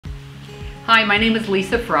Hi, my name is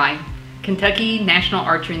Lisa Fry, Kentucky National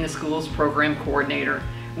Archery in the Schools Program Coordinator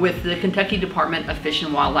with the Kentucky Department of Fish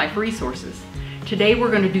and Wildlife Resources. Today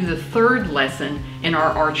we're going to do the third lesson in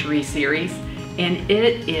our archery series, and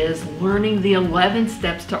it is learning the 11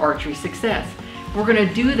 steps to archery success. We're going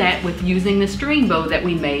to do that with using the string bow that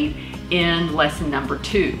we made in lesson number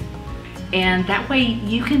 2. And that way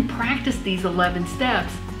you can practice these 11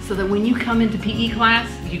 steps so that when you come into PE class,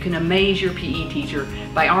 you can amaze your PE teacher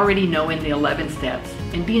by already knowing the 11 steps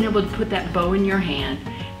and being able to put that bow in your hand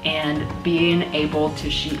and being able to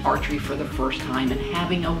shoot archery for the first time and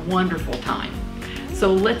having a wonderful time.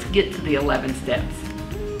 So let's get to the 11 steps.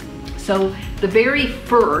 So the very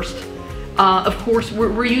first, of course,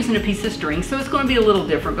 we're using a piece of string, so it's going to be a little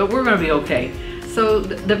different, but we're going to be okay. So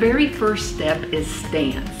the very first step is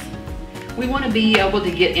stance. We want to be able to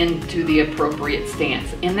get into the appropriate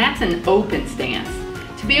stance, and that's an open stance.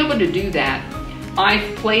 To be able to do that,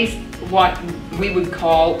 I've placed what we would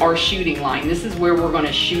call our shooting line. This is where we're going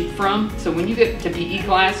to shoot from. So when you get to PE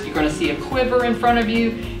class, you're going to see a quiver in front of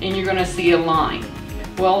you and you're going to see a line.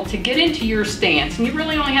 Well, to get into your stance, and you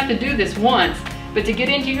really only have to do this once, but to get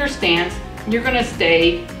into your stance, you're going to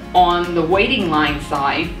stay on the waiting line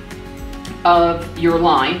side of your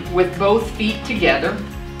line with both feet together.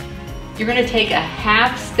 You're going to take a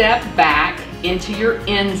half step back into your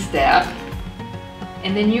instep,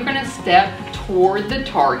 and then you're going to step toward the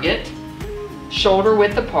target, shoulder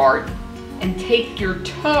width apart, and take your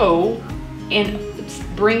toe and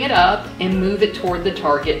bring it up and move it toward the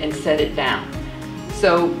target and set it down.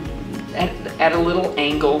 So at a little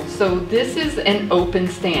angle. So this is an open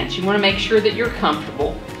stance. You want to make sure that you're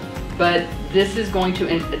comfortable, but this is going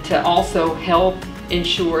to also help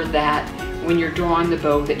ensure that when you're drawing the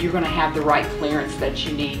bow that you're going to have the right clearance that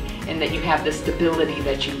you need and that you have the stability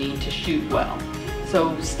that you need to shoot well.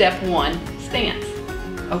 So step 1, stance.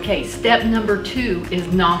 Okay, step number 2 is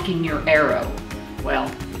nocking your arrow.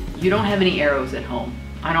 Well, you don't have any arrows at home.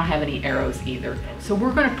 I don't have any arrows either. So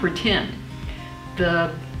we're going to pretend.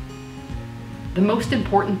 The most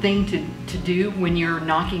important thing to do when you're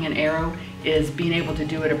nocking an arrow is being able to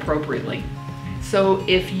do it appropriately. So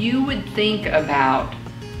if you would think about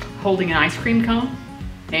holding an ice cream cone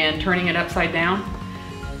and turning it upside down,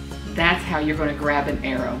 that's how you're going to grab an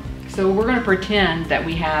arrow. So we're going to pretend that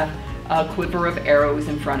we have a quiver of arrows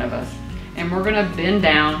in front of us, and we're going to bend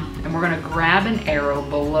down and we're going to grab an arrow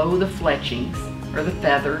below the fletchings or the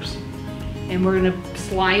feathers, and we're going to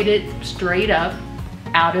slide it straight up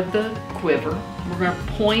out of the quiver. We're going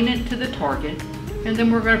to point it to the target, and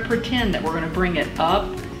then we're going to pretend that we're going to bring it up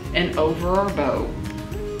and over our bow.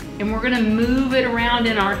 And we're going to move it around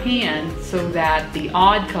in our hand so that the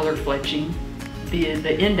odd color fletching, the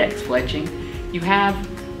index fletching, you have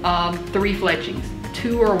 3 fletchings.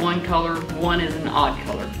 2 are one color, 1 is an odd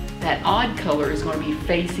color. That odd color is going to be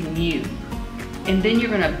facing you. And then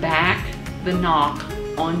you're going to back the nock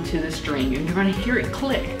onto the string, and you're going to hear it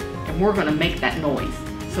click, and we're going to make that noise.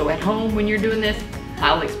 So at home when you're doing this,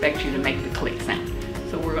 I'll expect you to make the click sound.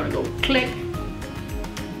 So we're going to go click.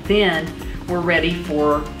 Then we're ready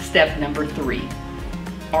for step number 3,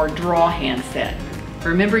 our draw hand set.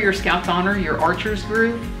 Remember your Scout's Honor, your archer's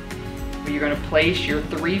groove? Where you're going to place your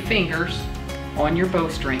 3 fingers on your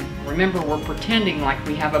bowstring. Remember, we're pretending like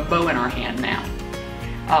we have a bow in our hand now.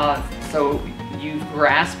 So you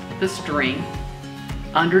grasp the string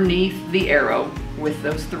underneath the arrow with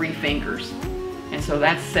those 3 fingers. And so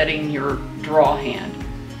that's setting your draw hand.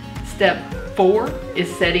 Step 4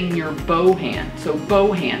 is setting your bow hand. So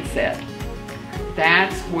bow hand set.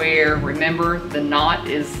 That's where, remember, the knot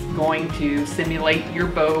is going to simulate your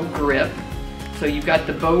bow grip. So you've got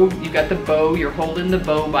the bow, you're holding the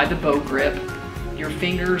bow by the bow grip. Your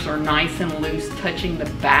fingers are nice and loose, touching the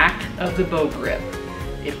back of the bow grip.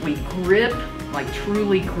 If we grip, like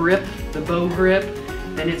truly grip the bow grip,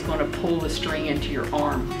 then it's going to pull the string into your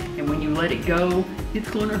arm. And when you let it go,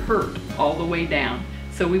 it's going to hurt all the way down.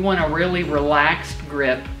 So we want a really relaxed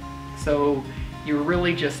grip. So you're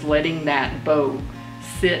really just letting that bow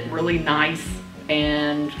sit really nice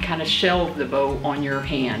and kind of shelve the bow on your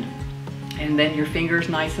hand. And then your fingers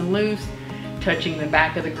nice and loose, touching the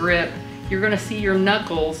back of the grip. You're going to see your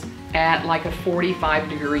knuckles at like a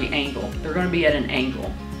 45-degree angle. They're going to be at an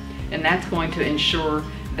angle. And that's going to ensure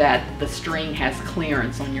that the string has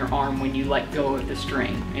clearance on your arm when you let go of the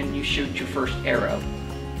string and you shoot your first arrow.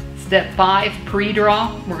 Step 5,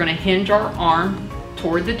 pre-draw. We're going to hinge our arm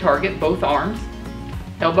toward the target, both arms,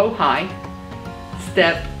 elbow high.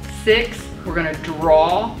 Step 6, we're going to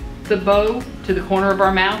draw the bow to the corner of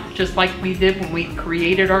our mouth, just like we did when we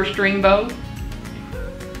created our string bow.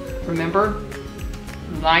 Remember,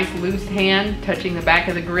 nice loose hand touching the back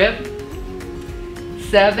of the grip.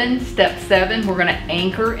 Step 7, we're going to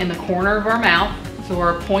anchor in the corner of our mouth. So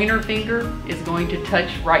our pointer finger is going to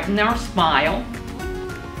touch right in our smile.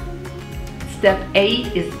 Step 8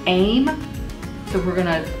 is aim. So we're going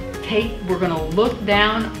to look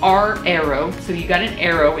down our arrow. So you got an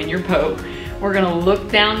arrow in your bow. We're going to look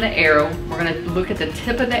down the arrow. We're going to look at the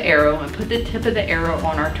tip of the arrow and put the tip of the arrow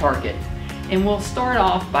on our target. And we'll start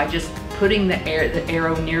off by just putting the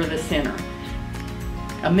arrow near the center.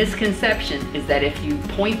 A misconception is that if you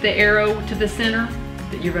point the arrow to the center,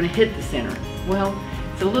 that you're going to hit the center. Well,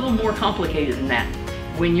 it's a little more complicated than that.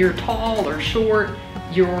 When you're tall or short,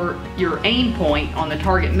 your aim point on the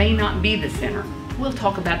target may not be the center. We'll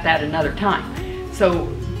talk about that another time. So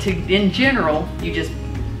in general, you just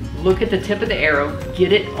look at the tip of the arrow,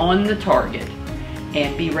 get it on the target,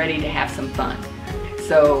 and be ready to have some fun.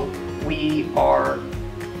 So we are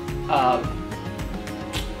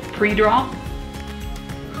pre-draw,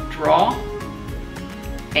 draw,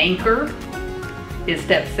 anchor is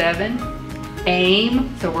step 7,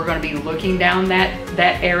 aim, so we're going to be looking down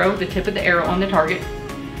that arrow, the tip of the arrow on the target.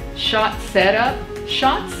 Shot setup.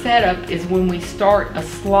 Shot setup is when we start a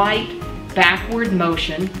slight backward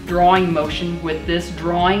motion, drawing motion with this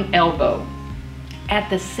drawing elbow.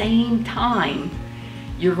 At the same time,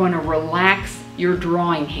 you're going to relax your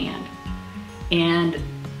drawing hand and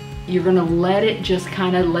you're going to let it just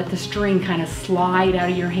let the string kind of slide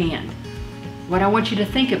out of your hand. What I want you to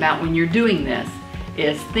think about when you're doing this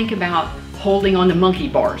is think about holding on to monkey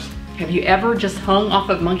bars. Have you ever just hung off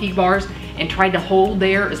of monkey bars and tried to hold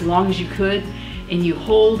there as long as you could? And you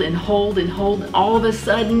hold and hold and hold, and all of a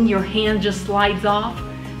sudden your hand just slides off?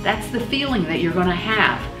 That's the feeling that you're going to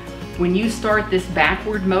have. When you start this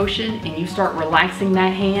backward motion and you start relaxing that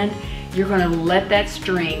hand, you're going to let that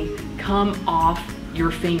string come off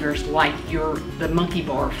your fingers like the monkey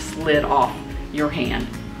bar slid off your hand.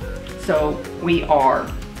 So we are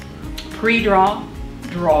pre-draw,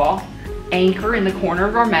 draw, anchor in the corner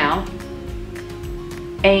of our mouth,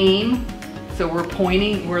 aim, so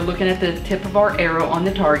we're looking at the tip of our arrow on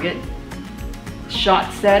the target.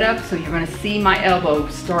 Shot setup, so you're going to see my elbow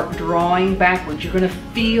start drawing backwards. You're going to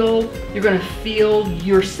feel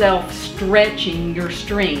yourself stretching your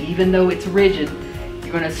string, even though it's rigid.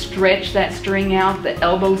 You're going to stretch that string out, the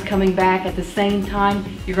elbow's coming back at the same time.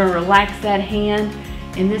 You're going to relax that hand,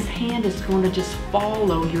 and this hand is going to just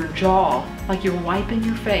follow your jaw, like you're wiping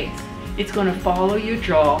your face. It's going to follow your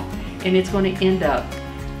jaw, and it's going to end up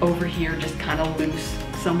over here just kind of loose,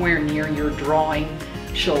 somewhere near your drawing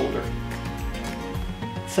shoulder.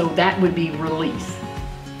 So that would be release.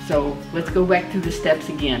 So let's go back through the steps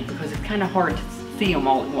again because it's kind of hard to see them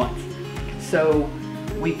all at once. So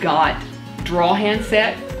we've got draw hand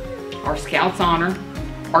set, our Scout's Honor,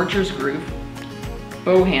 Archer's Groove,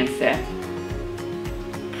 bow hand set,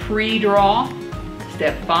 pre-draw,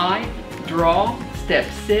 step 5, draw, step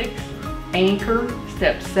 6, anchor,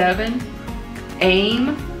 step 7,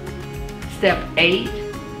 aim, step 8,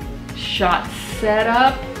 shot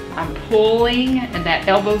setup, I'm pulling and that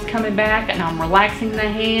elbow's coming back and I'm relaxing the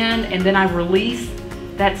hand and then I release.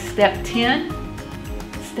 That's step 10.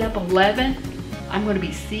 Step 11, I'm going to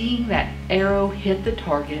be seeing that arrow hit the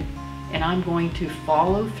target and I'm going to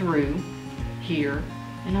follow through here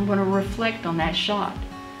and I'm going to reflect on that shot.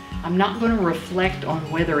 I'm not going to reflect on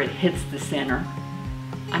whether it hits the center.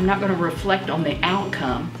 I'm not going to reflect on the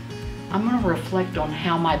outcome. I'm going to reflect on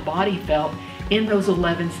how my body felt in those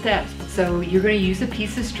 11 steps. So you're going to use a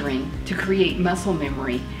piece of string to create muscle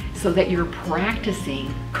memory so that you're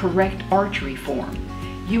practicing correct archery form.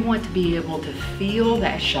 You want to be able to feel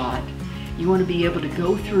that shot. You want to be able to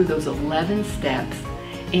go through those 11 steps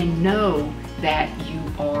and know that you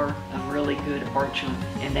are a really good archer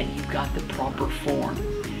and that you've got the proper form.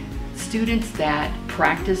 Students that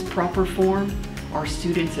practice proper form are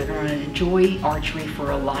students that are going to enjoy archery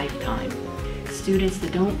for a lifetime. Students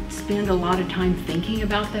that don't spend a lot of time thinking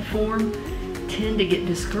about that form tend to get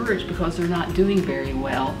discouraged because they're not doing very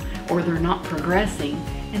well or they're not progressing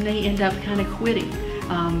and they end up kind of quitting.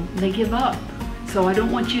 They give up. So I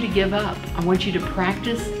don't want you to give up. I want you to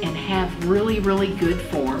practice and have really, really good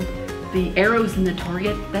form. The arrows in the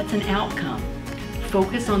target, that's an outcome.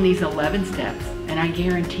 Focus on these 11 steps and I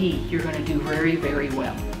guarantee you're going to do very, very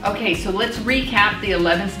well. Okay, so let's recap the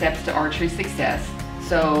 11 steps to archery success.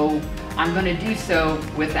 So I'm going to do so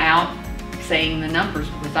without saying the numbers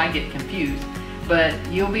because I get confused, but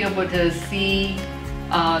you'll be able to see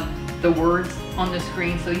the words on the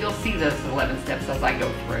screen, so you'll see those 11 steps as I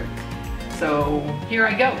go through. So here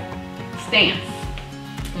I go. Stance,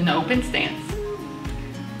 an open stance.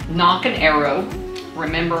 Knock an arrow.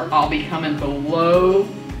 Remember, I'll be coming below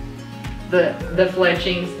the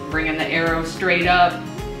fletchings, bringing the arrow straight up,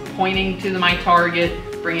 pointing to my target,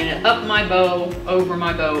 bringing it up my bow, over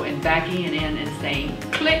my bow, and backing it in and saying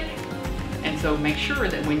click. And so make sure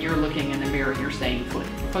that when you're looking in the mirror, you're saying click,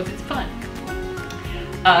 because it's fun.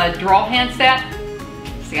 Draw hand set,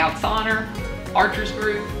 Scout's Honor, Archer's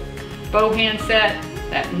Group, bow hand set,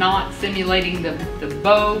 that knot simulating the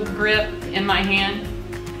bow grip in my hand.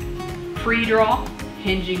 Pre-draw,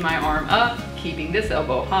 hinging my arm up, keeping this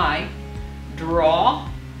elbow high. Draw,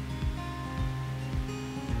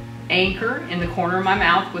 anchor in the corner of my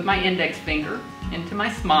mouth with my index finger into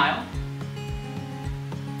my smile.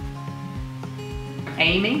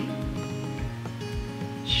 Aiming,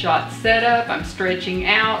 shot set up, I'm stretching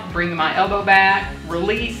out, bring my elbow back,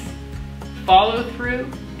 release, follow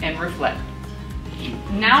through, and reflect.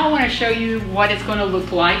 Now I want to show you what it's going to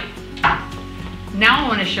look like. Now I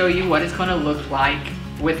want to show you what it's going to look like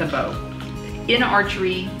with a bow. In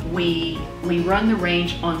archery, we run the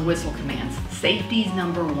range on whistle commands. Safety is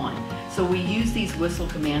number one. So we use these whistle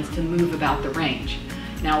commands to move about the range.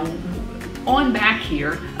 Now, on back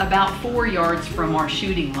here, about 4 yards from our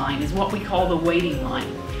shooting line is what we call the waiting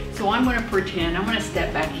line. So I'm going to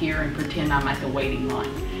step back here and pretend I'm at the waiting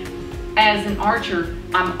line. As an archer,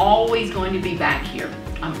 I'm always going to be back here.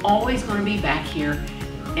 I'm always going to be back here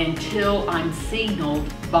until I'm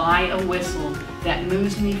signaled by a whistle that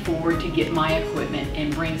moves me forward to get my equipment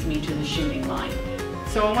and brings me to the shooting line.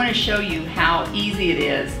 So I want to show you how easy it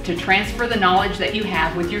is to transfer the knowledge that you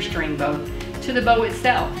have with your string bow to the bow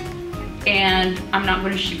itself. And I'm not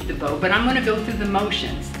going to shoot the bow, but I'm going to go through the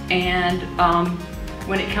motions. And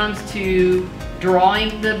when it comes to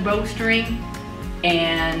drawing the bowstring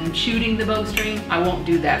and shooting the bowstring, I won't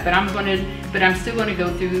do that. But I'm still going to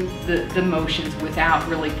go through the motions without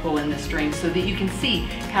really pulling the string, so that you can see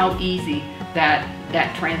how easy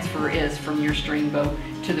that transfer is from your string bow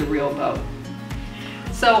to the real bow.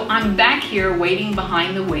 So I'm back here waiting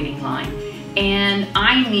behind the waiting line, and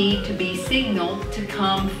I need to be signaled to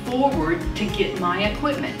come forward to get my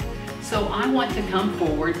equipment. So I want to come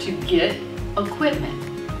forward to get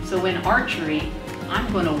equipment. So in archery,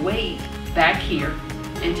 I'm going to wait back here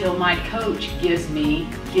until my coach gives me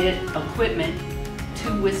get equipment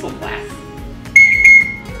to whistle blast.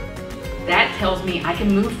 That tells me I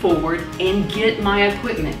can move forward and get my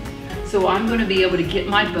equipment. So I'm going to be able to get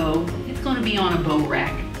my bow. It's going to be on a bow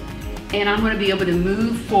rack. And I'm going to be able to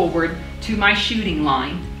move forward to my shooting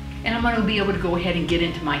line. And I'm going to be able to go ahead and get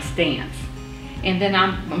into my stance. And then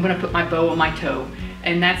I'm going to put my bow on my toe.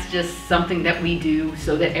 And that's just something that we do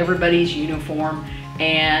so that everybody's uniform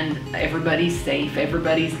and everybody's safe.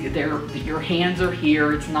 Everybody's there. Your hands are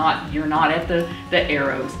here. You're not at the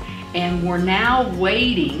arrows. And we're now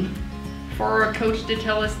waiting for our coach to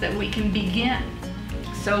tell us that we can begin.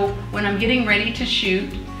 So when I'm getting ready to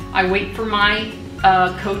shoot, I wait for my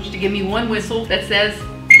coach to give me one whistle that says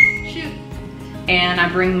shoot. And I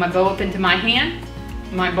bring my bow up into my hand,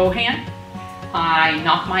 my bow hand. I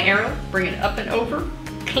knock my arrow, bring it up and over,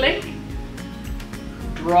 click,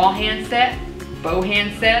 draw hand set, bow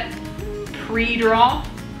hand set, pre-draw,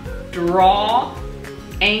 draw,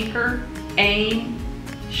 anchor, aim,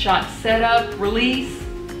 shot set up, release,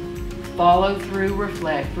 follow through,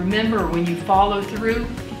 reflect. Remember, when you follow through,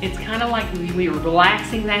 it's kind of like we were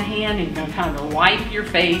relaxing that hand, and you're going to kind of wipe your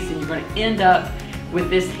face, and you're going to end up with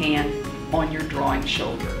this hand on your drawing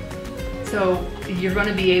shoulder. So you're going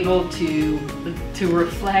to be able to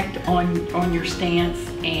reflect on your stance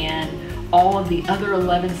and all of the other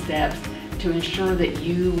 11 steps to ensure that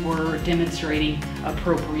you were demonstrating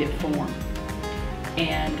appropriate form.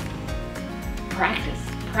 And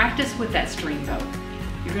practice with that string bow.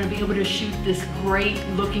 You're going to be able to shoot this great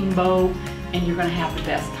looking bow, and you're going to have the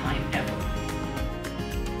best time ever.